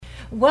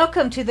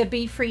Welcome to the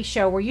Be Free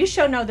Show, where you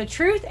shall know the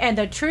truth and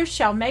the truth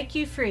shall make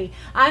you free.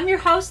 I'm your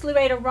host,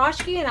 Luetta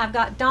Roschke, and I've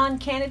got Don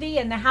Kennedy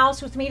in the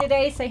house with me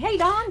today. Say, hey,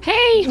 Don.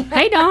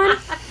 Hey, Don.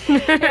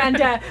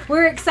 And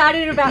we're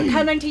excited about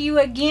coming to you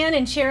again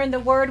and sharing the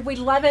Word. We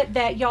love it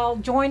that y'all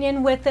join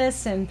in with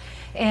us and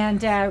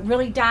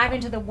really dive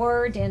into the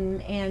Word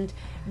and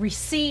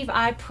receive,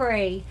 I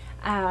pray,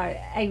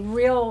 a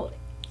real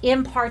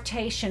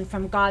impartation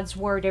from God's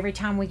Word every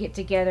time we get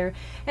together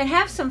and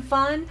have some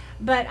fun.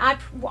 But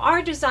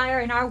our desire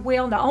and our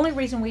will, and the only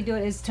reason we do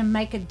it is to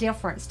make a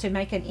difference, to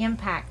make an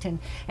impact,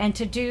 and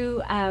to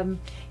do,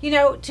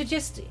 to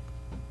just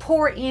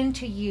pour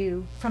into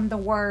you from the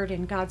Word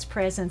and God's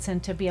presence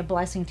and to be a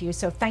blessing to you.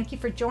 So thank you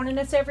for joining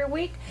us every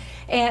week.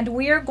 And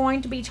we are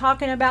going to be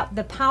talking about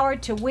the power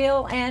to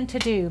will and to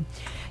do.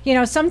 You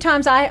know,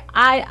 sometimes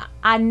I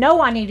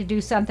know I need to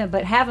do something,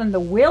 but having the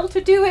will to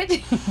do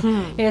it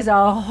is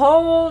a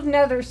whole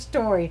nother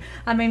story.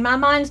 I mean, my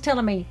mind's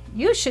telling me,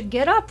 you should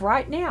get up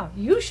right now.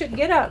 You should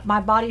get up. My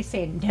body's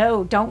saying,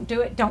 no, don't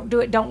do it,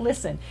 don't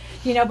listen.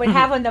 You know, but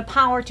having the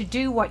power to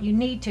do what you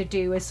need to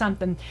do is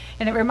something.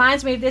 And it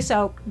reminds me of this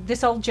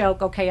old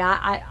joke. Okay,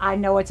 I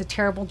know it's a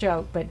terrible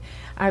joke, but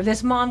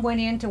this mom went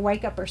in to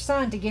wake up her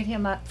son to get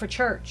him up for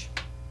church.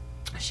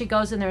 She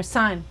goes in there,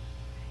 son,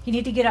 you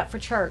need to get up for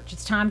church.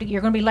 It's time you're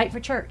going to be late for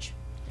church.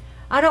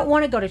 I don't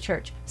want to go to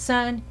church.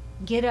 Son,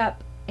 get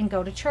up and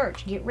go to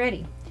church. Get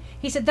ready.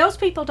 He said, those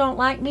people don't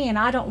like me and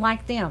I don't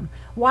like them.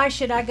 Why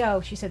should I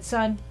go? She said,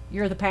 son,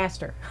 you're the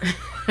pastor.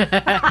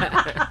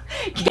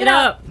 Get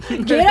up.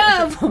 Get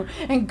up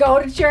and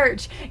go to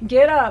church.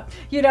 Get up.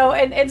 You know,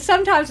 and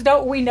sometimes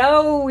don't we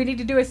know we need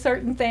to do a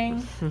certain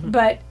thing,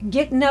 but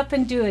getting up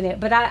and doing it.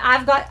 But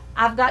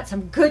I've got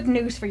some good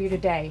news for you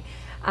today.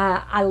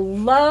 I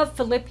love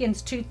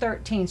Philippians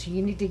 2:13, so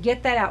you need to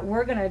get that out.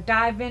 We're going to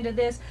dive into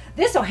this.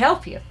 This will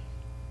help you.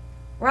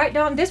 Right,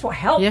 Dawn? This will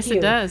help you. Yes,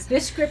 it does.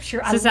 This scripture,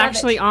 this is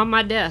actually on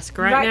my desk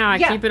right now. I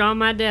keep it on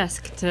my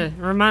desk to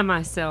remind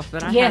myself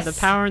that I have the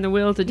power and the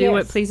will to do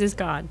what pleases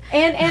God.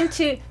 And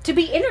to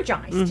be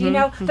energized. You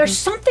know, there's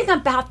something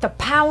about the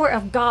power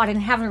of God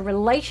and having a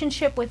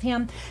relationship with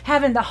Him,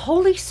 having the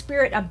Holy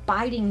Spirit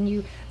abiding in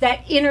you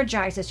that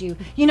energizes you.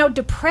 You know,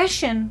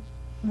 depression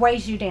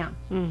weighs you down.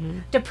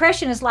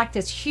 Depression is like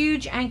this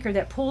huge anchor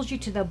that pulls you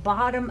to the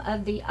bottom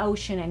of the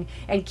ocean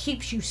and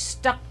keeps you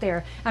stuck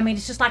there. I mean,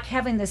 it's just like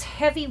having this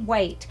heavy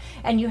weight,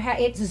 and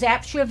it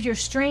zaps you of your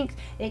strength.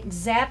 It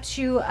zaps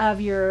you of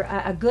your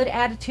a good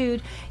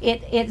attitude.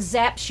 It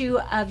zaps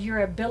you of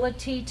your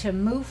ability to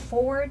move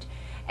forward.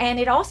 And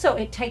it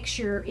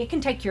can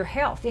take your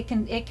health. It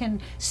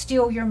can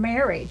steal your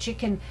marriage. It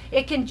can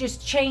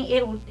just change.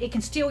 It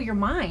can steal your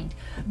mind.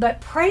 But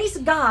praise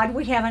God,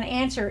 we have an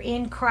answer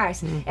in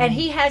Christ, and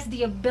He has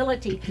the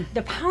ability.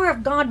 The power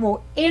of God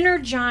will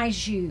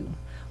energize you,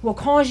 will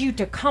cause you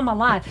to come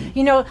alive.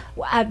 You know,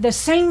 the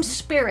same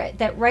Spirit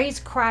that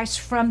raised Christ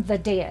from the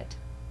dead.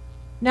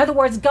 In other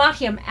words, got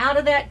Him out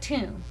of that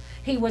tomb.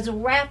 He was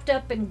wrapped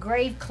up in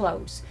grave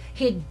clothes.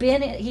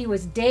 He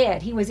was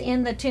dead. He was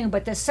in the tomb.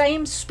 But the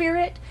same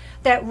Spirit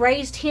that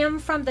raised Him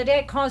from the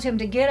dead caused Him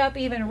to get up,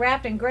 even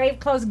wrapped in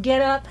grave clothes,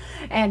 get up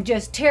and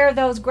just tear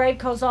those grave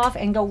clothes off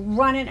and go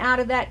running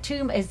out of that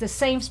tomb, is the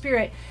same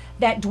Spirit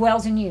that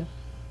dwells in you.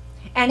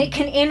 And it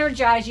can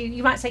energize you.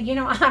 You might say, you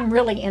know, I'm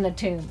really in a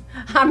tomb.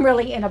 I'm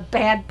really in a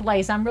bad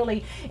place. I'm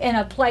really in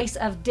a place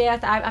of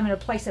death. I'm in a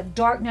place of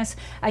darkness.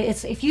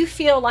 If you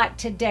feel like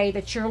today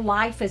that your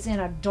life is in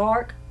a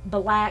dark,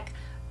 black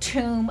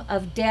tomb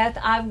of death,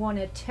 I want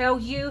to tell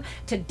you,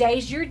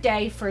 today's your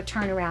day for a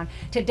turnaround.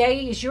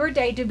 Today is your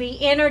day to be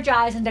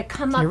energized and to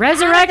come up.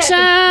 Resurrection!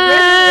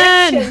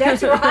 Resurrection,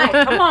 that's right.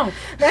 Come on.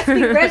 Let's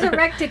be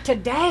resurrected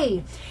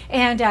today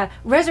and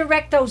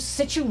resurrect those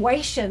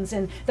situations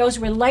and those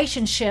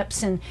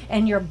relationships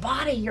and your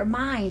body, your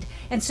mind.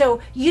 And so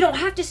you don't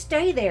have to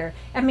stay there.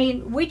 I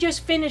mean, we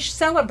just finished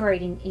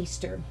celebrating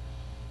Easter.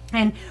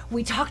 And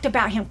we talked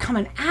about Him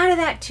coming out of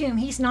that tomb.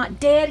 He's not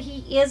dead.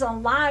 He is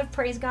alive.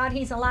 Praise God,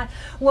 He's alive.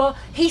 Well,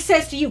 He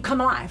says to you,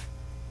 come alive.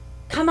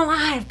 Come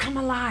alive, come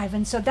alive.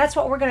 And so that's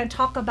what we're going to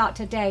talk about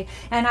today.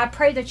 And I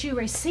pray that you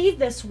receive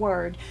this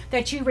word,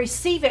 that you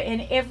receive it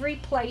in every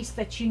place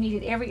that you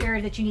need it, every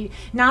area that you need it.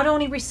 Not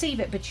only receive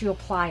it, but you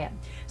apply it.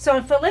 So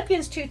in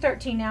Philippians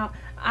 2:13 now,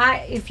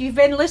 if you've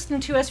been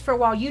listening to us for a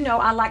while, you know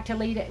I like to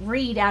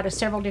read out of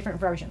several different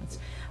versions.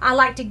 I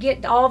like to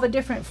get all the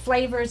different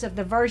flavors of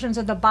the versions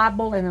of the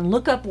Bible and then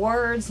look up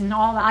words and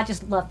all that. I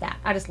just love that.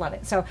 I just love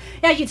it. So,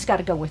 yeah, you just got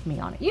to go with me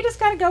on it. You just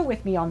got to go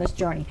with me on this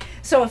journey.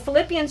 So,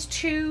 Philippians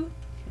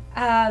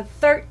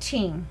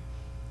 2:13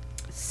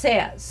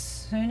 says,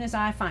 as soon as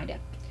I find it,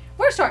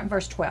 we're starting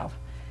verse 12.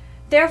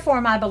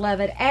 Therefore, my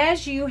beloved,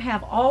 as you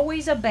have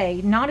always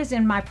obeyed, not as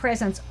in my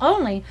presence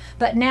only,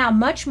 but now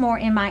much more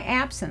in my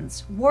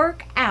absence,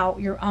 work out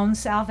your own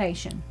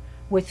salvation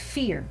with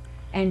fear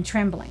and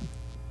trembling.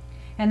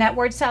 And that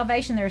word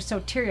salvation there is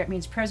soteria. It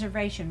means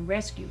preservation,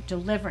 rescue,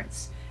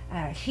 deliverance,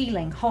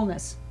 healing,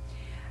 wholeness.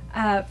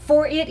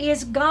 For it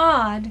is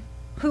God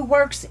who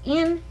works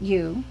in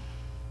you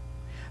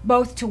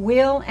both to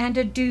will and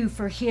to do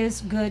for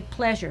his good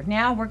pleasure.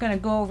 Now we're going to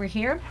go over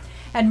here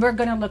and we're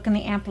going to look in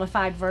the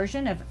Amplified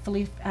Version of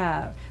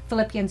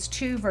Philippians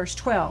 2, verse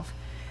 12.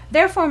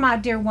 Therefore, my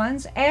dear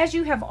ones, as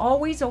you have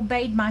always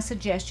obeyed my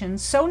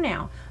suggestions, so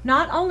now,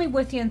 not only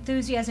with the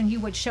enthusiasm you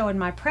would show in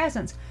my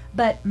presence,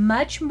 but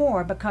much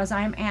more because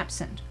I am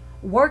absent,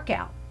 work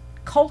out,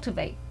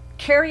 cultivate,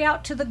 carry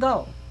out to the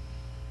goal,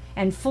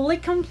 and fully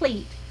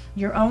complete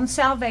your own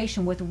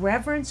salvation with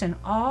reverence and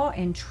awe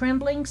and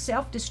trembling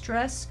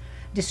self-distrust,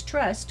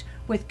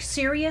 with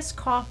serious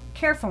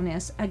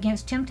carefulness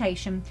against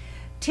temptation,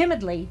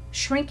 timidly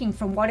shrinking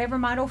from whatever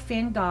might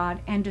offend God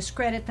and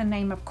discredit the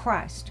name of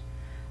Christ,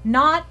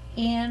 not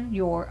in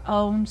your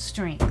own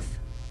strength.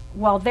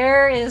 Well,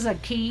 there is a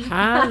key.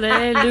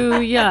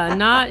 Hallelujah.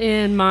 Not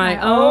in my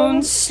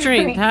own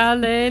strength.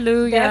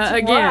 Hallelujah. That's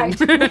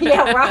again. Right.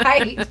 Yeah,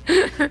 right.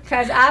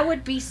 Because I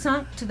would be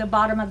sunk to the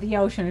bottom of the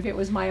ocean if it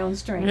was my own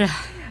strength.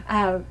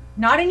 Yeah.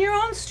 Not in your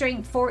own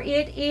strength, for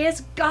it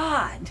is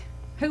God.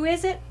 Who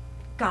is it?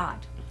 God.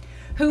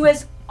 Who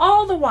is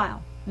all the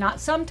while, not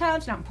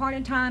sometimes, not part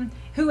of time,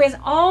 who is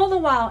all the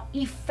while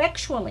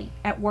effectually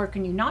at work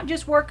in you. Not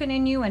just working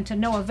in you and to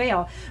no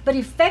avail, but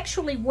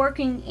effectually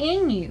working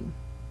in you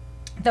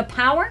the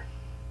power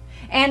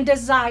and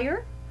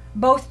desire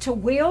both to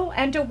will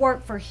and to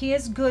work for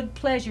his good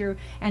pleasure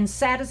and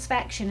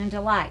satisfaction and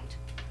delight.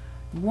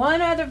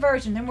 One other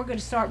version, then we're going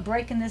to start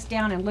breaking this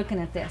down and looking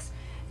at this.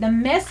 The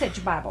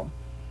Message Bible,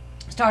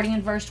 starting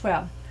in verse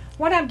 12.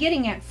 What I'm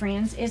getting at,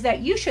 friends, is that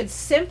you should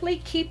simply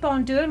keep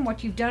on doing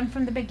what you've done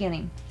from the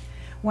beginning.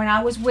 When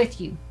I was with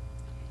you,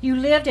 you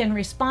lived in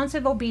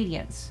responsive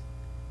obedience.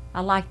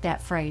 I like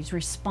that phrase,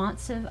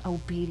 responsive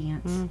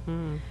obedience.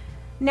 Mm-hmm.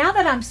 Now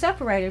that I'm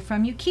separated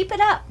from you, keep it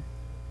up.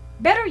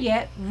 Better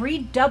yet,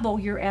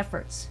 redouble your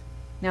efforts.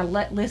 Now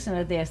listen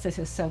to this. This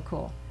is so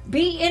cool.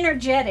 Be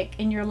energetic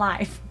in your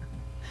life.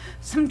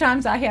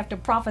 Sometimes I have to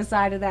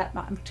prophesy to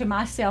that, to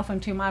myself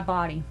and to my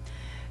body.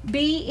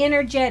 Be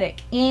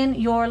energetic in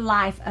your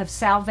life of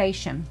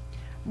salvation,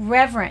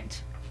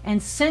 reverent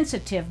and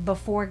sensitive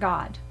before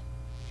God.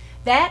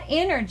 That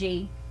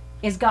energy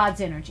is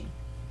God's energy.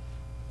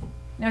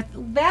 Now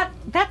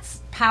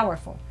that's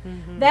powerful.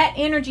 Mm-hmm. That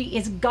energy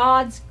is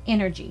God's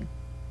energy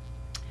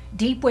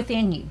deep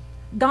within you.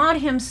 God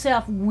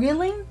himself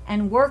willing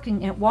and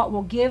working at what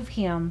will give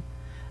him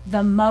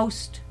the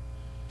most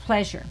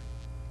pleasure.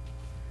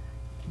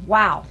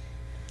 Wow.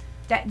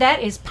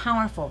 That is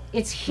powerful.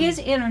 It's his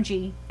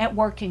energy at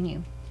work in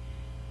you.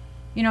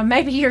 You know,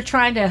 maybe you're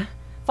trying to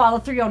follow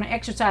through on an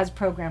exercise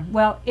program.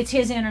 Well, it's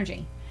his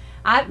energy.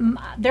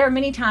 There are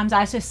many times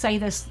I just say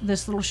this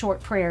little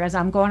short prayer as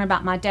I'm going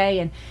about my day,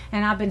 and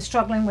I've been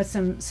struggling with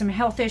some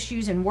health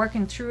issues and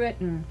working through it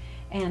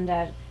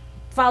and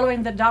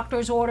following the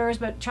doctor's orders,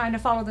 but trying to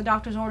follow the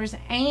doctor's orders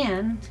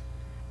and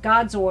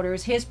God's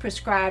orders, his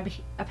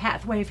prescribed a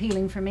pathway of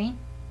healing for me.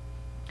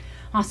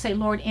 I'll say,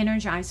 Lord,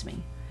 energize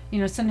me. You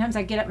know, sometimes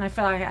I get up and I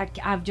feel like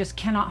I just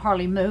cannot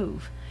hardly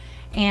move.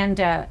 And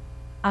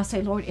I'll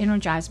say, Lord,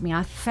 energize me.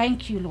 I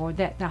thank you, Lord,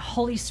 that the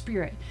Holy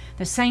Spirit,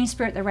 the same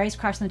Spirit that raised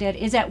Christ from the dead,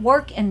 is at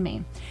work in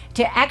me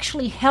to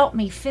actually help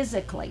me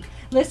physically.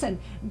 Listen,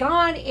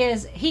 God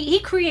is, He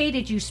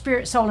created you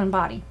spirit, soul, and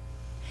body.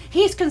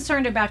 He's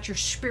concerned about your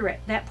spirit,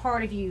 that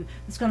part of you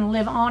that's going to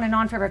live on and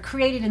on forever,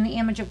 created in the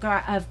image of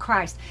God, of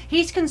Christ.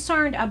 He's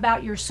concerned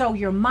about your soul,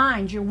 your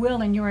mind, your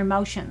will, and your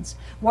emotions,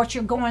 what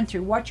you're going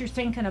through, what you're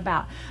thinking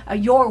about,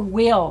 your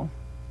will,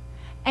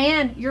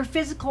 and your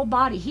physical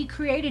body. He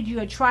created you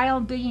a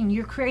triune being.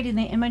 You're created in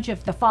the image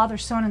of the Father,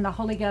 Son, and the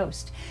Holy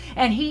Ghost.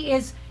 And He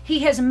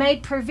has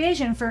made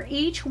provision for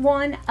each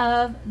one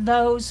of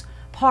those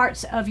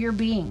parts of your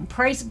being.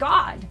 Praise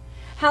God.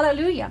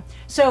 Hallelujah.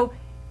 So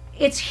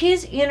it's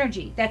His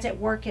energy that's at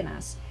work in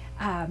us.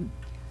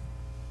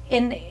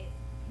 In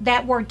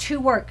that word, to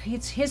work,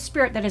 it's His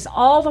Spirit that is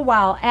all the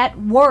while at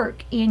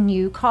work in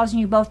you, causing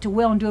you both to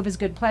will and do of His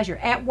good pleasure.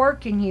 At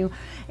work in you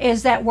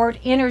is that word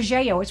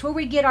energeo. It's where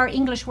we get our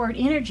English word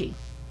energy.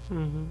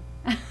 Mm-hmm.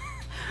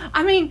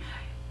 I mean,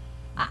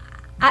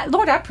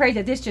 Lord, I pray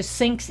that this just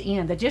sinks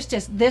in, that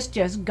this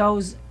just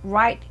goes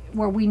right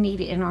where we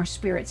need it in our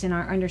spirits, in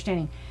our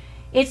understanding.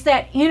 It's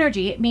that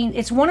energy.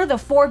 It's one of the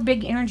 4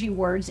 big energy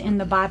words in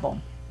the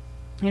Bible.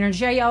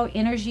 Energeo,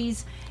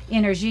 energies,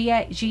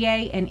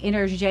 energia, and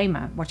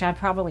energema, which I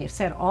probably have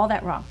said all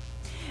that wrong.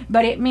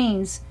 But it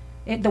means,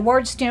 the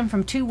words stem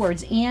from 2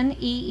 words, en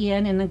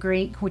in the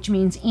Greek, which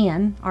means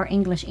in, our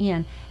English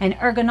in, and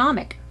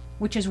ergonomic,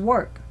 which is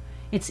work.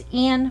 It's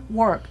in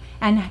work,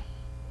 and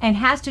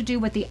has to do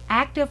with the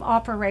active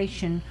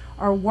operation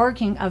or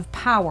working of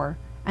power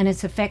and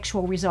its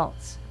effectual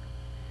results.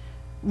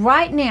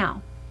 Right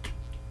now,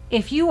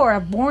 if you are a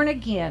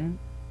born-again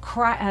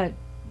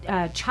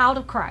child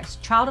of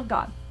Christ, child of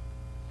God,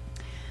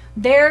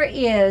 there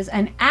is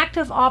an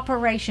active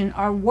operation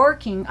or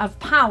working of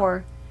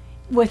power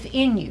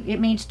within you. It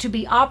means to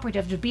be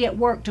operative, to be at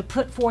work, to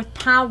put forth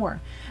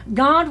power.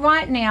 God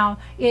right now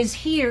is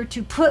here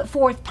to put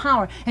forth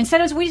power. And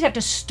sometimes we just have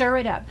to stir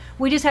it up.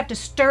 We just have to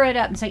stir it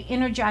up and say,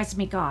 energize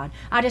me, God.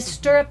 I just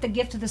stir up the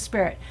gift of the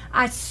Spirit.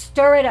 I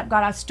stir it up,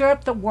 God. I stir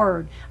up the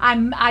Word.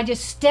 I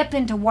just step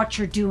into what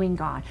you're doing,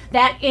 God.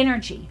 That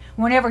energy.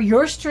 Whenever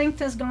your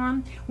strength is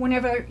gone,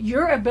 whenever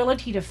your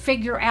ability to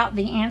figure out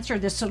the answer,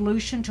 the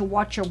solution to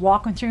what you're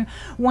walking through,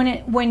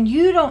 when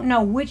you don't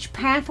know which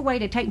pathway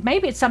to take,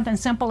 maybe it's something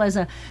simple as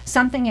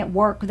something at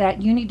work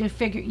that you need to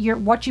figure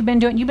what you've been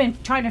doing. You've been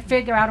trying to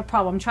figure out a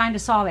problem, trying to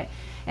solve it,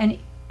 and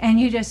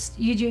you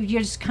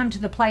just come to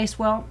the place,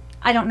 well,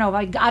 I don't know,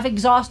 I've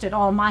exhausted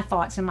all my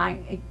thoughts and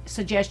my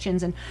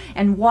suggestions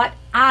and what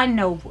I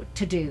know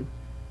to do.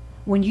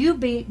 When you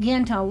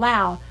begin to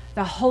allow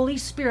the Holy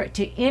Spirit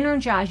to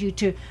energize you,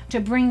 to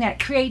bring that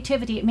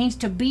creativity, it means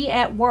to be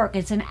at work.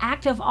 It's an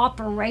active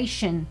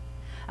operation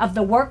of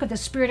the work of the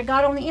Spirit of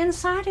God on the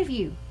inside of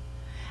you.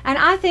 And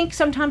I think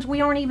sometimes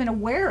we aren't even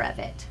aware of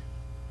it.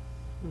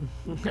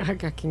 I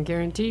can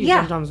guarantee you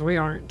sometimes we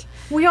aren't.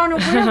 We aren't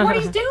aware of what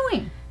he's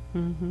doing.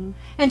 Mm-hmm.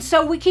 And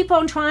so we keep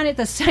on trying it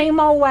the same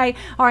old way.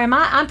 Or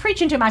I'm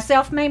preaching to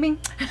myself maybe.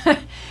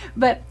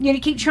 But you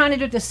keep trying to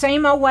do it the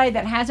same old way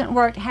that hasn't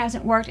worked.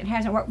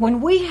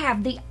 When we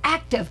have the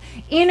active,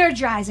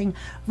 energizing,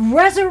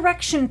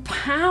 resurrection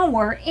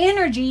power,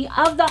 energy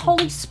of the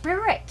Holy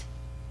Spirit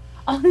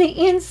on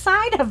the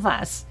inside of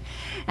us.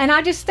 And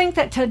I just think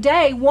that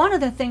today, one of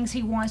the things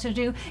he wants to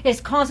do is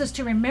cause us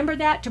to remember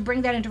that, to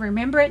bring that into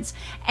remembrance,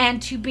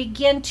 and to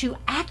begin to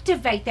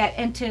activate that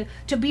and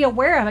to be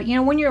aware of it. You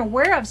know, when you're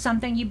aware of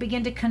something, you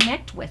begin to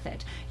connect with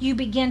it. You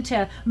begin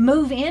to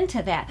move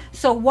into that.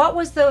 So what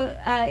was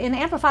in the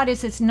Amplified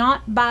is it's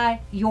not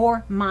by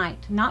your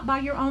might, not by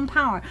your own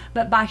power,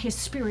 but by his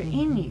Spirit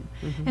in you.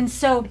 Mm-hmm. And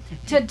so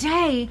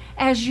today,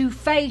 as you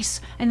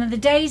face, and in the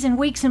days and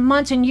weeks and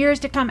months and years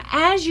to come,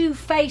 as you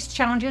face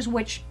challenges,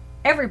 which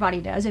everybody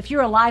does. If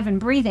you're alive and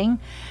breathing,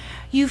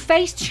 you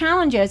face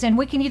challenges, and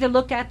we can either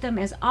look at them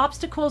as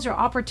obstacles or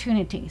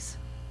opportunities.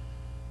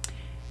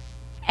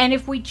 And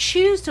if we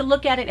choose to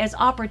look at it as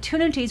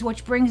opportunities,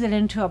 which brings it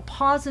into a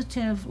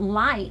positive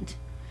light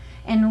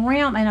and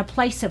realm and a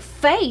place of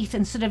faith,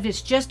 instead of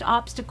it's just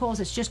obstacles,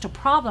 it's just a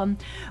problem,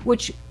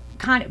 which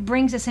kind of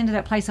brings us into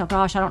that place of,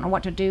 gosh, I don't know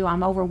what to do.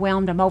 I'm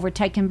overwhelmed. I'm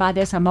overtaken by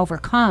this. I'm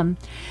overcome.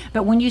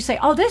 But when you say,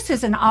 oh, this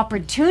is an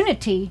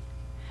opportunity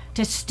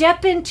to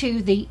step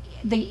into the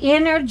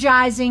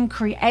energizing,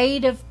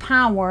 creative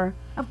power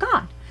of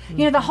God. Mm-hmm.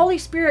 You know, the Holy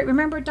Spirit,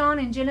 remember, Don,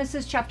 in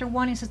Genesis chapter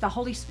 1, it says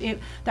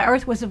the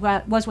earth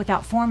was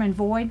without form and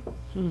void,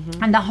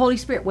 mm-hmm. and the Holy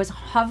Spirit was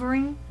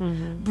hovering,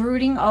 mm-hmm.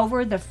 brooding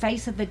over the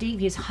face of the deep.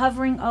 He was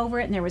hovering over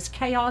it, and there was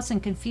chaos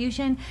and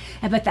confusion.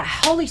 But the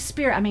Holy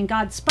Spirit,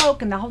 God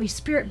spoke, and the Holy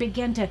Spirit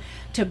began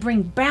to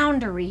bring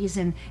boundaries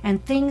and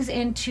things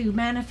into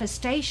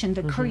manifestation,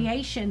 the mm-hmm.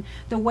 creation,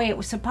 the way it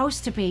was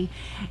supposed to be.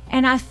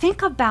 And I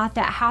think about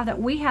that, how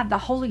that we have the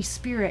Holy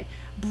Spirit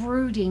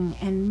brooding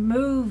and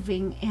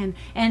moving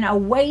and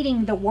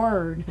awaiting the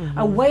Word, mm-hmm.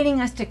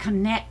 awaiting us to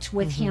connect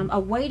with mm-hmm. Him,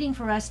 awaiting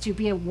for us to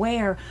be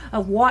aware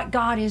of what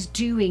God is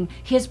doing,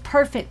 His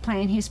perfect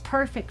plan, His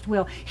perfect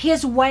will,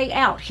 His way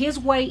out, His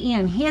way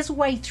in, His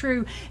way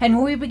through. And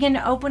when we begin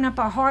to open up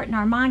our heart and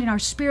our mind and our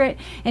spirit,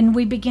 and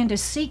we begin to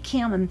seek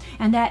Him,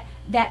 and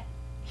that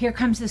here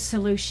comes the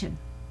solution.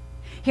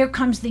 Here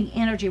comes the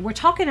energy. We're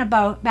talking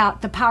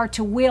about the power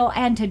to will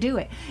and to do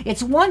it.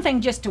 It's one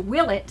thing just to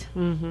will it.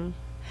 Mm-hmm.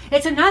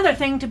 It's another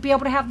thing to be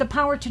able to have the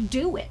power to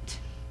do it.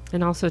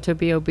 And also to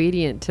be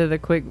obedient, to the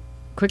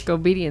quick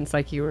obedience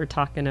like you were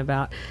talking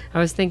about. I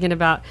was thinking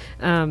about,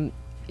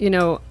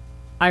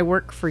 I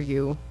work for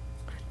you.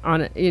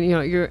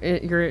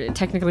 You're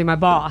technically my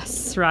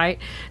boss, right?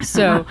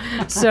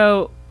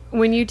 So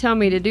when you tell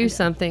me to do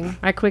something,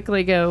 I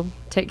quickly go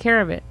take care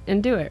of it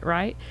and do it,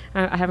 right?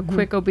 I have a mm-hmm.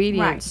 quick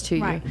obedience to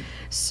you. Right.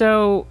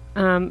 So,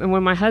 and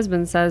when my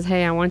husband says,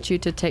 hey, I want you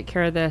to take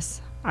care of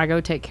this, I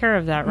go take care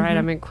of that, right? Mm-hmm.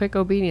 I'm in quick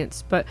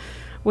obedience. But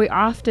we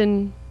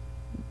often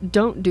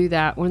don't do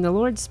that when the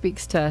Lord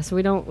speaks to us.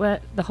 We don't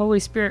let the Holy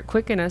Spirit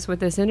quicken us with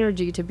this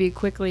energy to be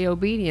quickly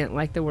obedient,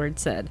 like the Word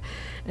said.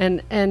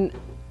 And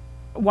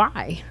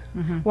why?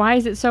 Mm-hmm. Why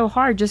is it so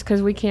hard? Just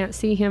because we can't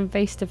see Him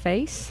face to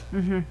face?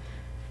 Mm-hmm.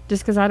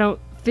 Just because I don't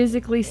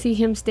physically see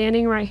Him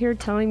standing right here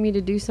telling me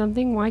to do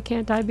something? Why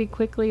can't I be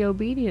quickly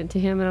obedient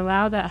to Him and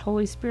allow that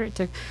Holy Spirit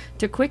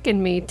to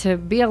quicken me, to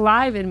be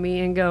alive in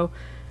me and go,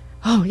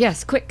 oh,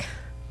 yes, quick,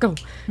 go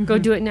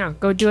do it now.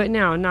 Go do it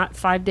now. Not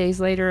 5 days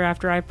later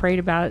after I prayed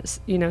about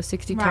it,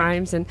 60 right.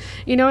 times. And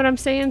you know what I'm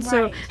saying? Right.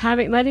 So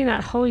letting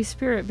that Holy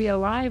Spirit be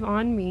alive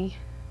on me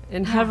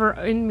and hover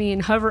in me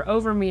and hover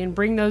over me and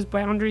bring those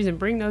boundaries and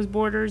bring those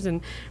borders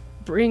and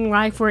bring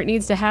life where it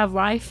needs to have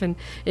life. And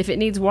if it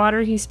needs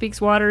water, He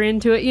speaks water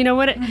into it. You know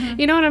what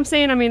I'm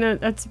saying?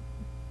 That's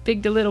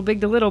big to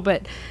little,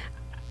 but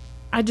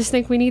I just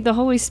think we need the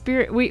Holy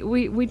Spirit.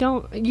 We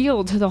don't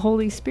yield to the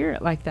Holy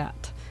Spirit like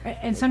that.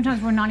 And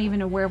sometimes we're not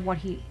even aware of what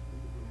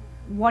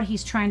what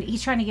he's trying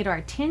to get our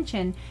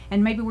attention,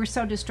 and maybe we're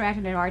so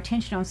distracted and our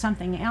attention on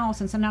something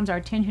else, and sometimes our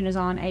attention is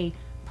on a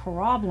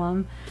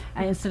problem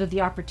instead of the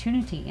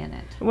opportunity in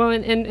it. Well,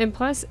 and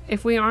plus,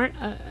 if we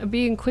aren't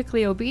being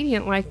quickly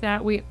obedient like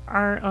that, we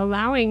are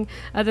allowing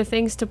other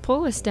things to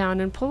pull us down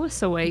and pull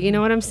us away. You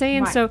know what I'm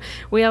saying? Right. So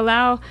we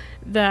allow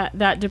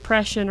that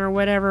depression or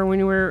whatever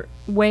when we're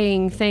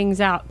weighing things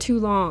out too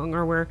long,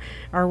 or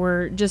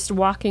we're just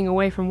walking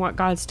away from what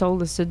God's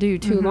told us to do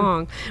too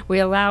long. We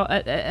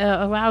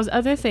allows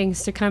other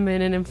things to come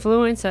in and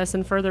influence us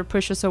and further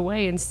push us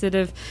away, instead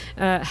of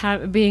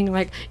being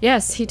like,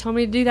 yes, he told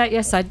me to do that.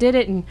 Yes, I did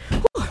it, and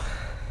whew,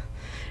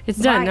 it's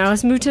done. Right. Now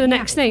let's move to the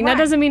next thing. Right. That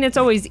doesn't mean it's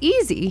always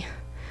easy,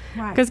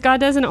 because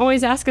God doesn't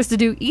always ask us to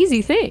do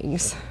easy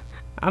things.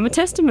 I'm a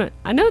testament.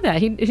 I know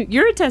that.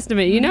 You're a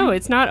testament. You know,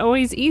 it's not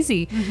always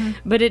easy,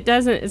 but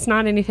it's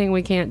not anything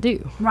we can't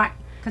do. Right.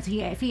 Because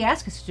if he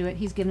asks us to do it,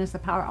 he's given us the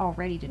power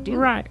already to do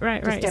it.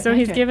 Right. So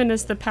he's given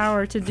us the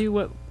power to do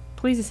what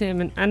pleases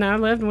him. And I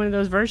loved one of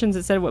those versions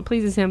that said what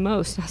pleases him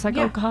most. I was like,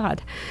 oh,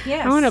 God.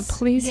 Yes. I want to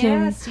please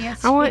him.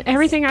 Yes. I want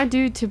everything I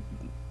do to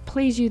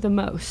please you the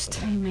most.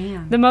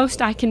 Amen. The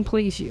most I can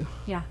please you.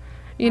 Yeah.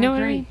 You know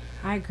what I mean?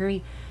 I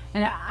agree.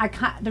 And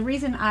the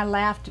reason I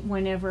laughed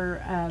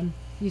whenever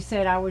you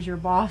said I was your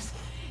boss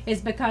is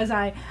because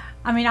I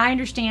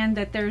understand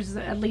that there's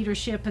a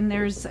leadership and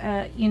there's,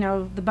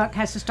 the buck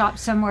has to stop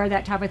somewhere,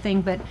 that type of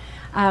thing. But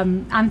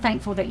I'm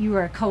thankful that you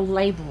are a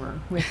co-laborer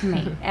with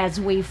me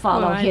as we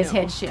follow his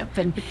headship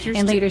and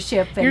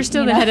leadership. And, you're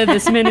still the head of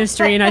this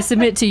ministry, and I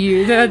submit to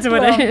you. That's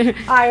what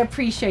I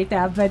appreciate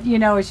that. But,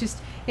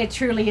 it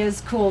truly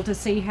is cool to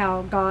see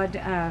how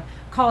God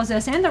calls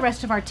us and the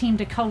rest of our team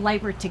to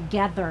co-labor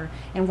together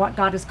in what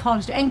God has called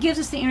us to, and gives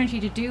us the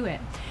energy to do it.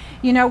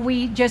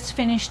 We just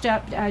finished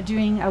up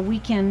doing a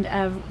weekend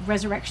of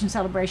resurrection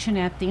celebration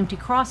at the Empty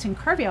Cross in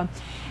Kerrville.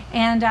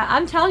 And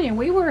I'm telling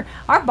you,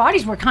 our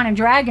bodies were kind of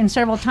dragging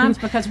several times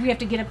because we have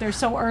to get up there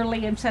so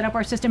early and set up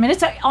our system. And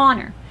it's an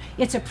honor.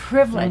 It's a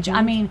privilege.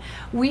 I mean,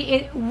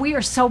 we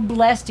are so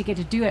blessed to get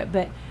to do it,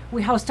 but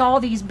we host all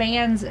these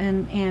bands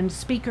and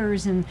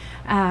speakers and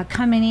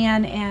coming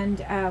in,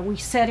 and we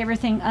set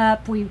everything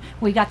up.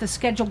 We got the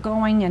schedule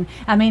going, and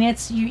I mean,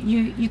 it's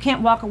you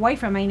can't walk away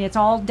from it. I mean, it's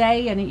all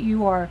day, and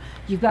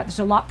there's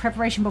a lot of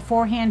preparation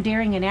beforehand,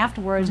 during, and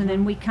afterwards, and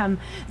then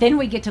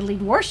we get to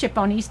lead worship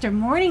on Easter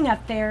morning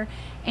up there.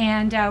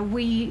 And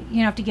we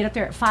have to get up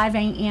there at 5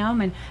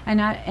 a.m.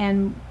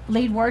 and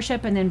lead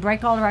worship, and then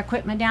break all of our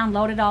equipment down,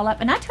 load it all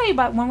up. And I tell you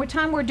about when we're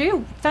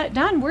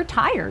done, we're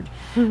tired.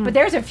 But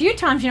there's a few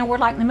times, we're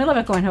like in the middle of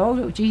it going,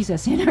 oh,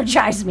 Jesus,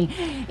 energize me.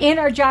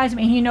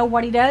 And you know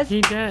what he does?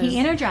 He does. He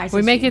energizes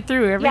We make it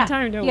through every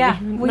time, don't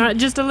we? Not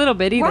just a little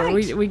bit either.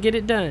 Right. We get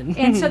it done.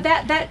 And so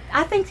that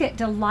I think it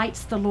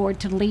delights the Lord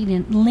to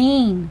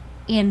lean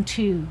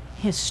into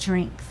his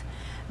strength.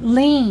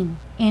 Lean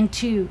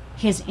into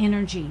his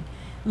energy.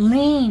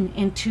 Lean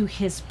into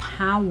his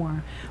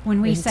power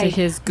when we say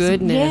his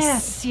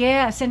goodness.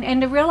 Yes,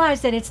 and to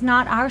realize that it's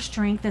not our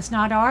strength, it's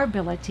not our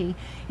ability,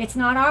 it's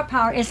not our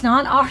power, it's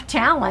not our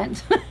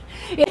talent,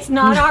 it's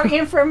not our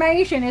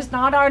information, it's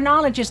not our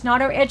knowledge, it's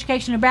not our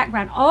education or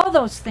background, all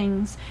those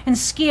things and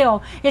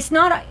skill.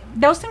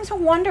 Those things are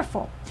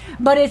wonderful,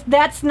 but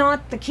that's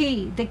not the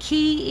key. The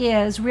key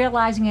is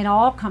realizing it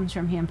all comes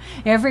from him.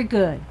 Every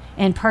good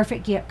and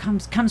perfect gift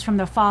comes from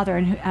the Father,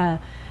 and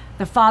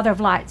the Father of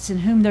lights, in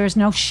whom there is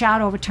no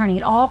shadow of turning.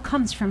 It all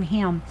comes from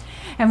him.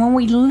 And when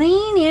we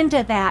lean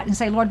into that and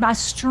say, Lord, my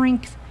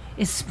strength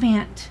is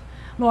spent.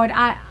 Lord,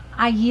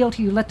 I yield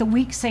to you. Let the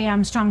weak say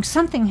I'm strong.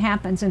 Something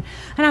happens. And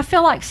I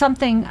feel like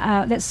something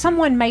that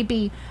someone may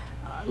be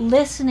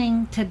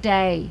listening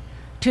today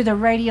to the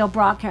radio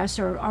broadcast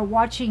or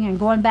watching and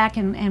going back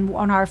and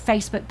on our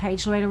Facebook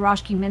page, Loretta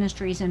Roschke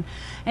Ministries, and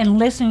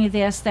listening to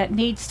this, that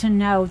needs to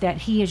know that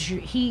he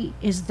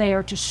is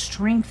there to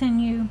strengthen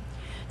you,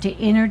 to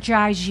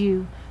energize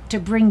you, to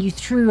bring you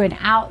through and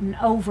out and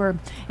over,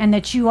 and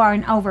that you are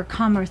an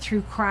overcomer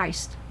through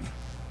Christ.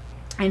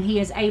 And he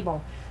is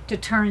able to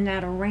turn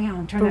that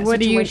around, what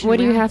do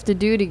you have to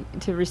do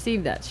to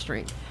receive that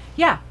strength?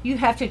 Yeah, you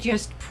have to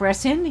just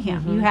press into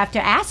him. You have to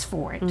ask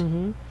for it.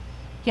 You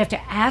have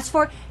to ask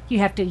for it. You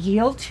have to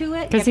yield to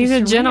it. Because he's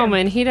a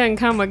gentleman. He doesn't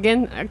come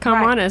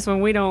on us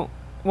when we don't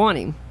want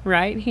him,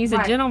 right? He's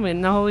a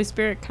gentleman. The Holy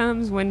Spirit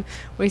comes when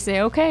we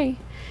say, okay,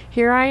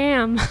 here I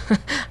am.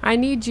 I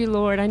need you,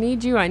 Lord. I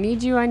need you. I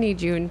need you. I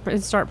need you,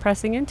 and start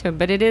pressing into him.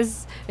 But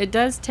it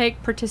does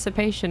take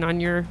participation on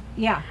your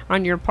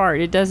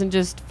part. It doesn't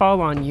just fall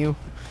on you.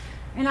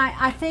 And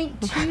I think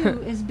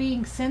too is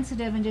being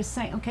sensitive and just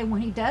saying, okay,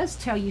 when he does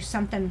tell you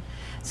something,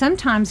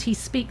 sometimes he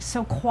speaks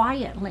so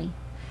quietly,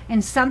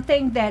 and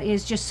something that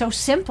is just so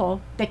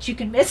simple that you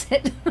can miss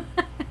it.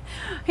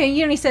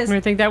 And he says,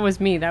 I think that was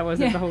me. That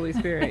wasn't the Holy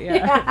Spirit.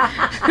 Yeah.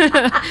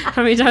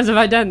 How many times have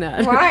I done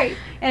that? Right.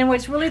 And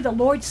it's really the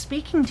Lord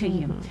speaking to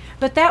you.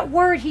 But that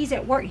word, he's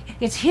at work.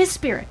 It's his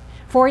Spirit.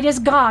 For it is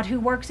God who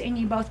works in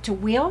you both to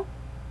will.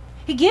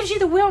 He gives you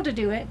the will to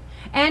do it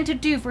and to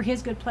do for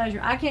his good pleasure.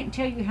 I can't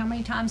tell you how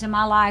many times in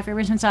my life,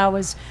 ever since I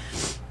was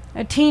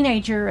a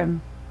teenager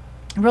and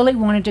really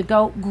wanted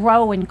to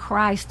grow in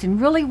Christ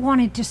and really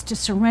wanted just to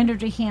surrender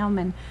to him.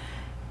 And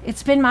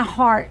it's been my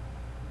heart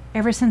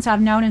ever since I've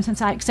known him,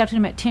 since I accepted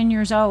him at 10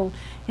 years old.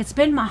 It's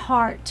been my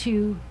heart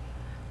to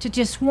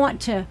just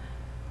want to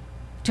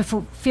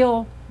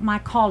fulfill my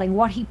calling,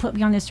 what he put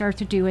me on this earth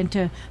to do, and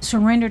to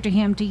surrender to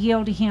him, to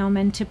yield to him,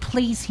 and to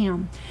please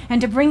him, and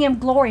to bring him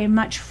glory and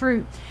much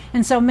fruit.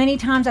 And so many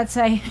times I'd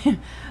say,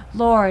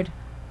 Lord,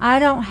 I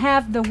don't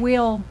have the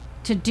will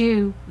to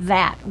do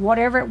that,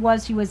 whatever it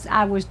was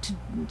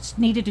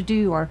needed to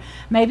do, or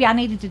maybe I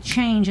needed to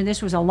change, and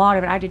this was a lot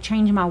of it. I had to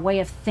change my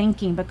way of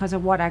thinking because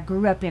of what I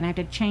grew up in. I had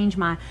to change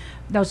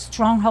those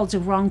strongholds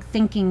of wrong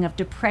thinking, of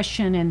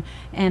depression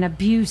and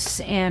abuse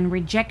and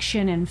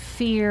rejection and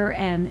fear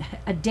and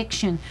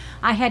addiction.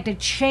 I had to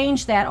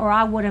change that, or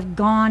I would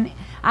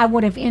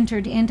have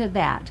entered into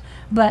that.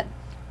 But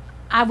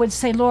I would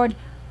say, Lord,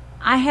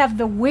 I have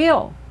the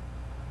will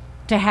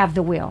to have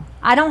the will.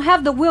 I don't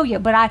have the will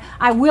yet, but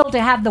I will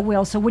to have the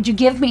will. So would you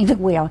give me the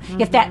will,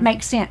 if that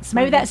makes sense?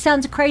 Maybe that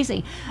sounds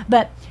crazy,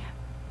 but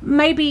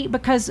maybe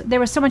because there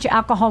was so much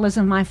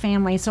alcoholism in my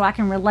family, so I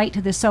can relate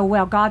to this so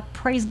well.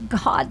 Praise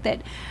God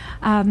that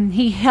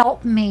he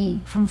helped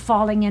me from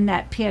falling in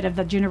that pit of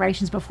the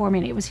generations before me,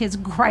 and it was his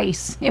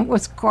grace. It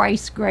was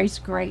grace, grace,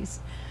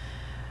 grace.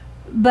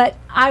 But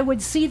I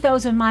would see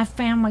those in my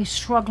family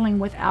struggling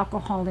with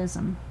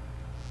alcoholism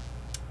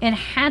and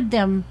had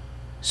them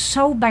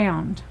so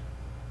bound,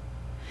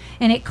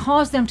 and it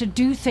caused them to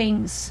do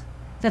things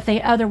that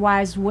they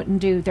otherwise wouldn't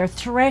do. Their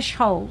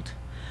threshold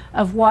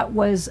of what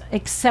was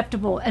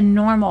acceptable and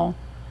normal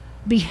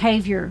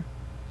behavior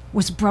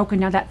was broken.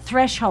 Now that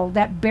threshold,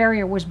 that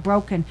barrier was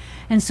broken,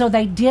 and so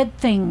they did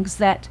things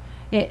that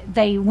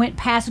they went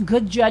past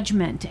good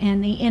judgment,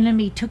 and the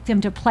enemy took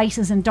them to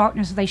places in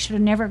darkness they should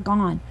have never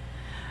gone.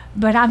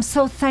 But I'm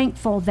so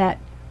thankful that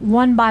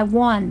one by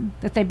one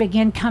that they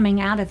began coming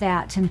out of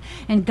that,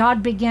 and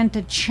God began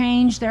to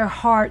change their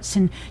hearts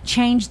and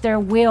change their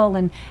will,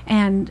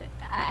 and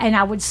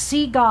I would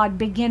see God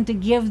begin to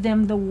give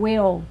them the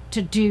will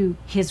to do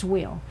his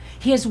will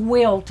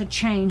to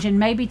change. And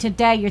maybe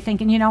today you're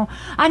thinking,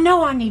 I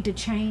know I need to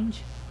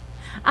change.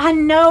 I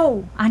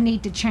know I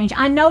need to change.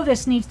 I know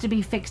this needs to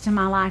be fixed in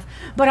my life,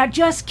 but I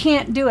just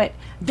can't do it.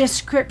 This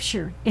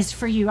scripture is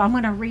for you. I'm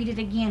going to read it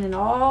again in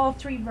all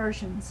three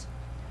versions.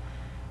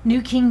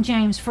 New King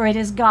James, for it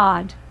is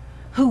God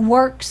who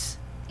works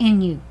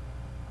in you.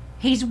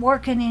 He's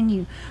working in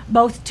you,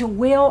 both to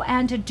will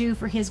and to do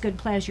for his good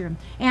pleasure.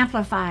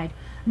 Amplified,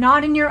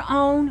 not in your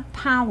own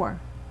power,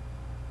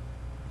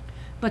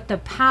 but the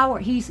power,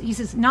 he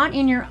says, not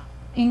in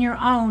your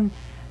own,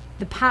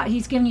 the power,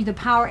 he's given you the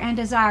power and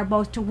desire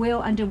both to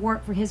will and to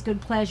work for his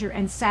good pleasure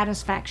and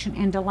satisfaction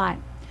and delight.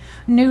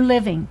 New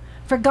Living,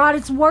 for God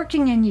is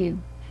working in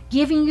you,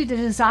 giving you the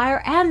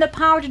desire and the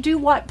power to do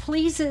what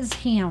pleases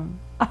him.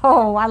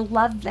 Oh, I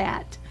love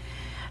that.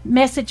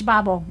 Message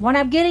Bible. What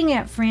I'm getting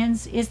at,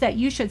 friends, is that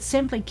you should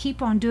simply keep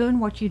on doing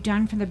what you've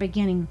done from the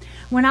beginning.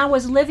 When I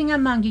was living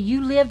among you,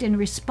 you lived in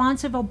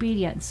responsive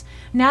obedience.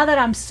 Now that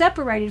I'm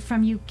separated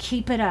from you,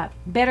 keep it up.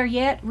 Better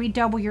yet,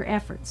 redouble your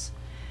efforts.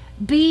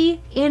 Be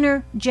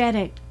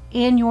energetic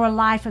in your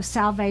life of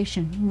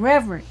salvation,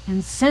 reverent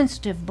and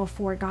sensitive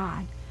before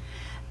God.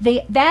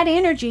 That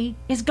energy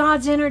is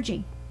God's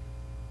energy.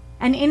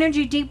 An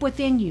energy deep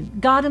within you,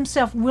 God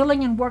himself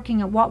willing and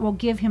working at what will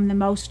give him the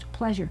most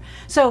pleasure.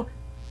 So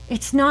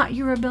it's not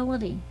your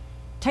ability.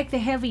 Take the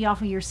heavy off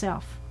of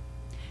yourself.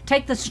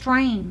 Take the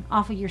strain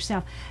off of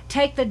yourself.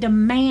 Take the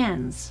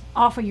demands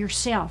off of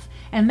yourself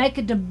and make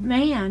a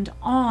demand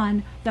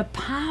on the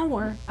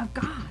power of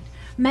God.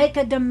 Make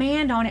a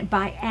demand on it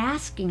by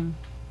asking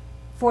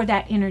for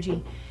that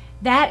energy.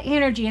 That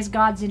energy is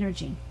God's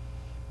energy.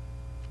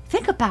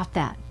 Think about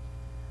that.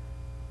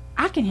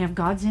 I can have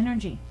God's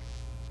energy.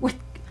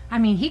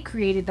 He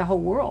created the whole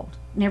world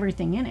and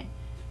everything in it.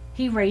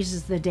 He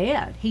raises the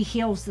dead. He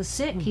heals the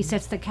sick. He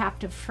sets the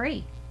captive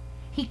free.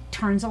 He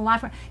turns a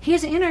life around.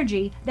 His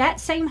energy, that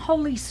same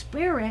Holy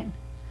Spirit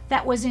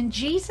that was in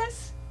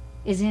Jesus,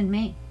 is in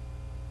me.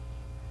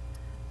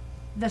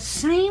 The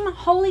same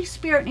Holy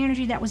Spirit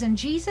energy that was in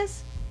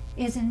Jesus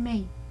is in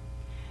me.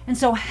 And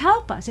so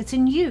help us. It's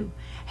in you.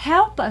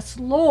 Help us,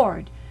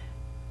 Lord,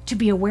 to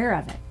be aware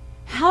of it.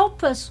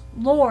 Help us,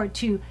 Lord,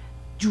 to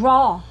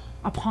draw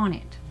upon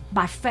it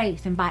by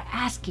faith and by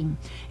asking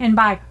and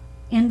by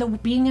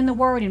being in the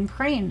Word and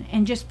praying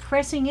and just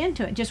pressing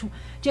into it,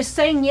 just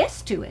saying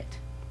yes to it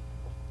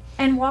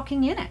and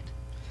walking in it.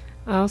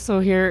 I also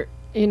hear,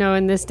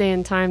 in this day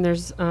and time,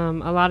 there's a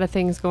lot of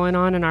things going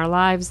on in our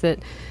lives that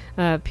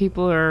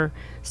people are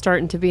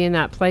starting to be in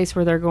that place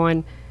where they're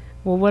going,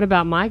 well, what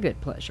about my good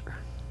pleasure?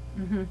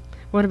 Mm-hmm.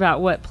 What about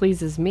what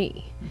pleases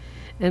me?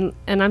 And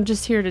I'm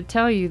just here to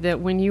tell you that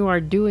when you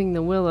are doing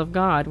the will of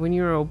God, when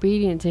you're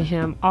obedient to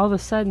him, all of a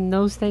sudden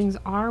those things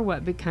are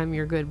what become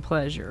your good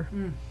pleasure.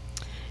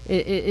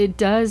 It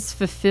does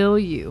fulfill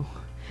you.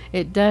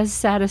 it does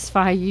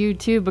satisfy you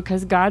too,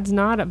 because God's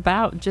not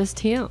about just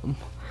him.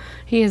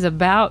 He is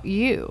about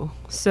you.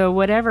 So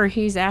whatever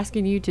he's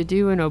asking you to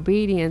do in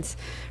obedience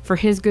for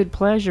his good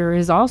pleasure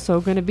is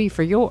also going to be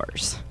for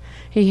yours.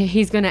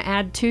 He's going to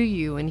add to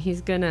you, and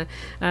he's going to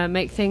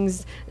make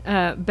things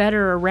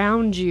better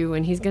around you,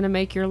 and he's going to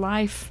make your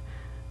life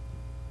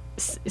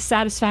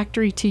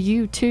satisfactory to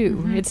you too.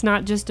 Mm-hmm. It's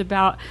not just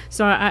about,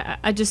 so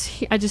I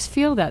just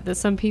feel that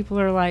some people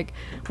are like,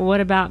 well, what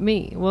about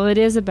me? Well, it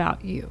is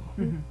about you.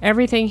 Mm-hmm.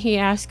 Everything he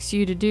asks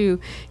you to do,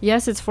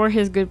 yes, it's for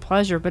his good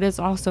pleasure, but it's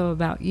also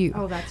about you.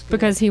 Oh, that's good.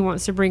 Because he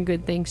wants to bring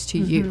good things to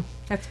you.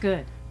 That's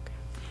good.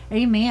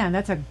 Amen.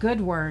 That's a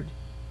good word.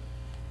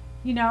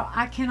 You know,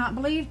 I cannot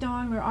believe,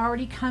 Dawn, we're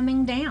already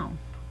coming down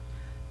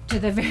to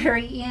the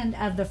very end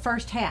of the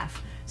first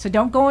half. So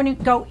don't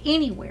go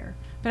anywhere.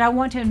 But I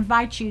want to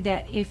invite you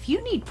that if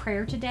you need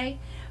prayer today,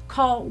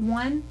 call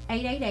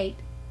 1-888.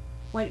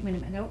 Wait a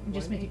minute. No,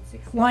 just a minute.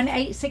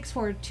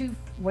 1-864-2.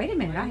 Wait a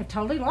minute. I have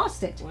totally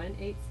lost it.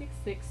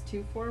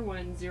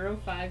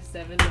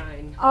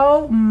 1-866-241-0579.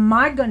 Oh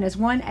my goodness.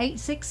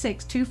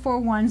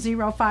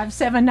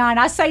 1-866-241-0579.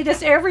 I say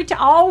this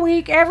all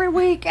week, every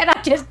week, and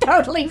I just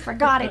totally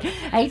forgot it.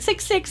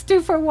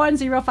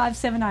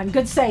 866-241-0579.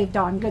 Good save,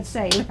 Dawn. Good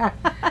save.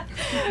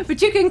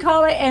 But you can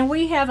call it, and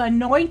we have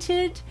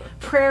anointed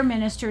prayer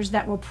ministers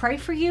that will pray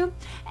for you,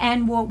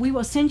 and we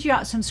will send you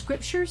out some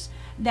scriptures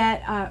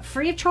that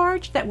free of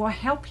charge that will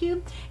help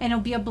you, and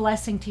it'll be a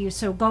blessing to you.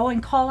 So go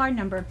and call our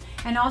number.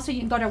 And also you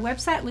can go to our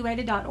website,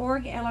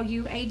 luada.org,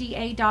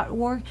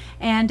 LOUADA.org,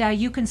 and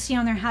you can see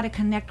on there how to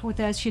connect with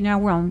us. You know,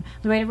 we're on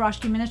Luada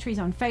Roshki Ministries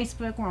on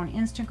Facebook, we're on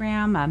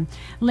Instagram,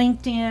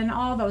 LinkedIn,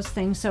 all those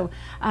things. So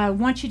I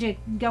want you to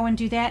go and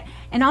do that.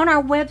 And on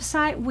our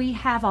website, we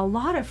have a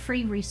lot of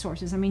free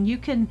resources. I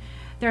mean,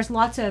 there's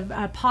lots of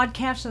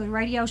podcasts of the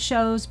radio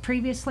shows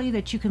previously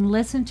that you can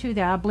listen to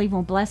that I believe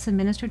will bless and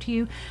minister to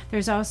you.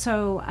 There's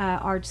also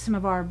some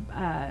of our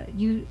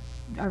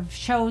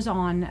shows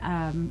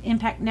on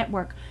Impact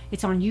Network.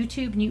 It's on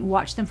YouTube, and you can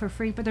watch them for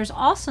free. But there's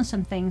also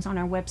some things on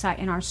our website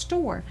and our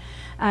store.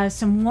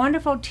 Some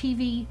wonderful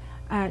TV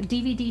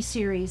DVD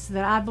series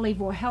that I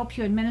believe will help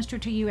you and minister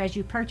to you as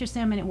you purchase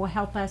them, and it will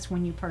help us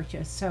when you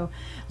purchase. So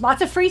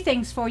lots of free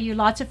things for you,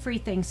 lots of free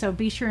things. So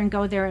be sure and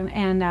go there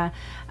and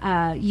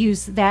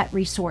use that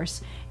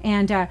resource.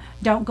 And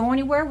don't go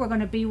anywhere. We're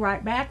going to be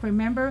right back.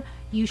 Remember,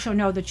 you shall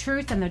know the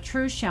truth, and the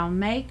truth shall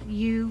make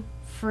you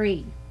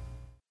free.